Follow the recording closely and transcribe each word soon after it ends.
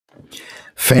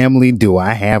Family, do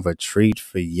I have a treat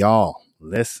for y'all?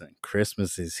 Listen,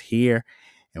 Christmas is here,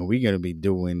 and we're going to be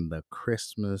doing the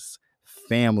Christmas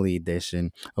family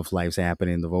edition of Life's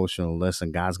Happening Devotional.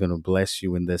 Listen, God's going to bless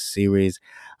you in this series.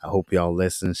 I hope y'all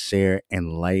listen, share,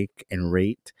 and like and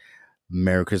rate.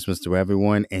 Merry Christmas to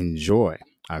everyone. Enjoy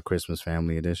our Christmas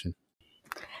family edition.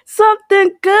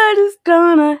 Something good is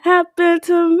gonna happen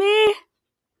to me.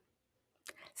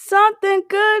 Something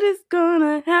good is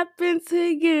gonna happen to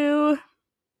you.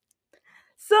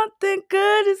 Something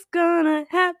good is gonna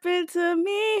happen to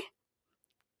me.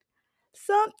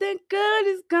 Something good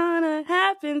is gonna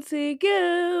happen to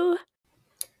you.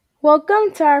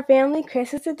 Welcome to our family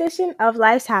Christmas edition of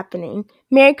Life's Happening.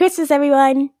 Merry Christmas,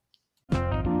 everyone.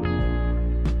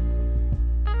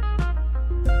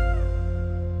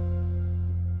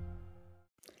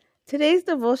 Today's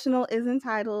devotional is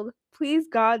entitled, Please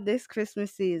God This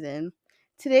Christmas Season.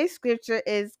 Today's scripture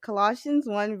is Colossians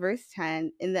 1 verse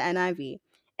 10 in the NIV.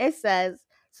 It says,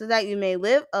 so that you may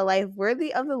live a life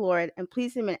worthy of the Lord and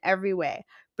please Him in every way,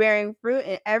 bearing fruit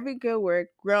in every good work,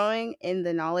 growing in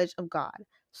the knowledge of God.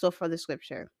 So for the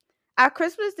scripture. At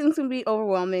Christmas, things can be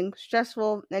overwhelming,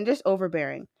 stressful, and just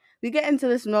overbearing. We get into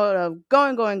this mode of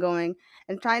going,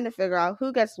 and trying to figure out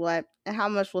who gets what and how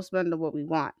much we'll spend on what we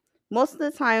want. Most of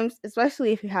the times,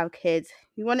 especially if you have kids,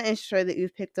 you want to ensure that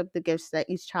you've picked up the gifts that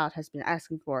each child has been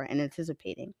asking for and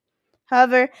anticipating.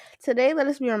 However, today let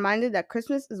us be reminded that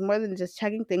Christmas is more than just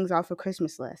checking things off a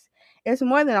Christmas list. It's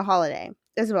more than a holiday.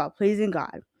 It's about pleasing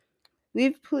God.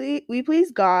 We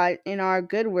please God in our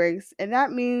good works, and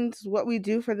that means what we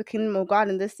do for the kingdom of God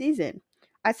in this season.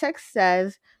 Our text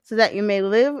says, so that you may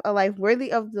live a life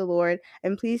worthy of the Lord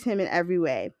and please Him in every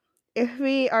way. If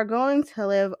we are going to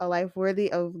live a life worthy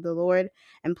of the Lord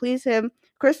and please Him,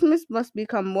 Christmas must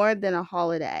become more than a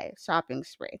holiday shopping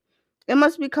spree. It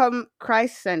must become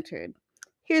Christ-centered.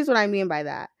 Here's what I mean by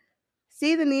that.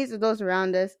 See the needs of those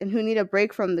around us and who need a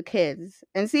break from the kids,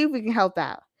 and see if we can help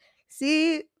out.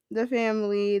 See the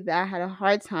family that had a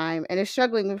hard time and is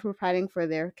struggling with providing for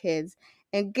their kids,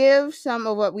 and give some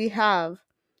of what we have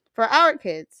for our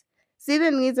kids. See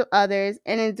the needs of others,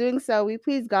 and in doing so, we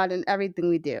please God in everything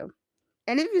we do.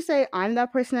 And if you say, I'm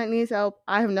that person that needs help,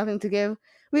 I have nothing to give,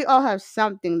 we all have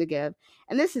something to give.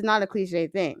 And this is not a cliche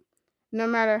thing. No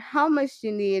matter how much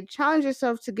you need, challenge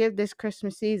yourself to give this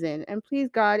Christmas season and please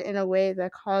God in a way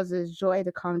that causes joy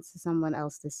to come to someone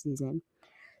else this season.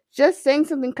 Just saying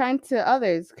something kind to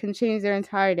others can change their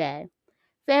entire day.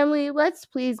 Family, let's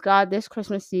please God this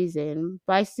Christmas season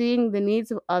by seeing the needs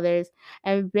of others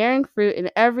and bearing fruit in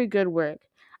every good work.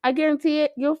 I guarantee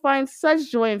it, you'll find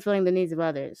such joy in filling the needs of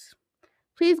others.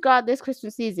 Please God this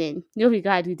Christmas season, you'll be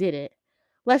glad you did it.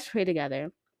 Let's pray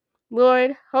together.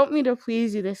 Lord, help me to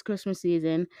please you this Christmas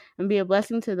season and be a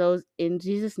blessing to those in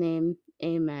Jesus' name.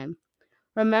 Amen.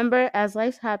 Remember, as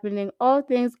life's happening, all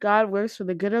things God works for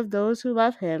the good of those who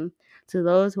love Him, to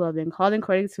those who have been called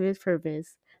according to His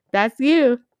purpose. That's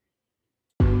you.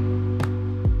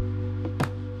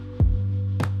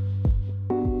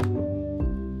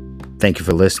 Thank you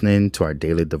for listening to our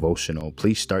daily devotional.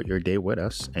 Please start your day with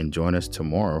us and join us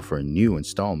tomorrow for a new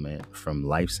installment from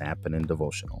Life's Happening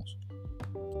Devotionals.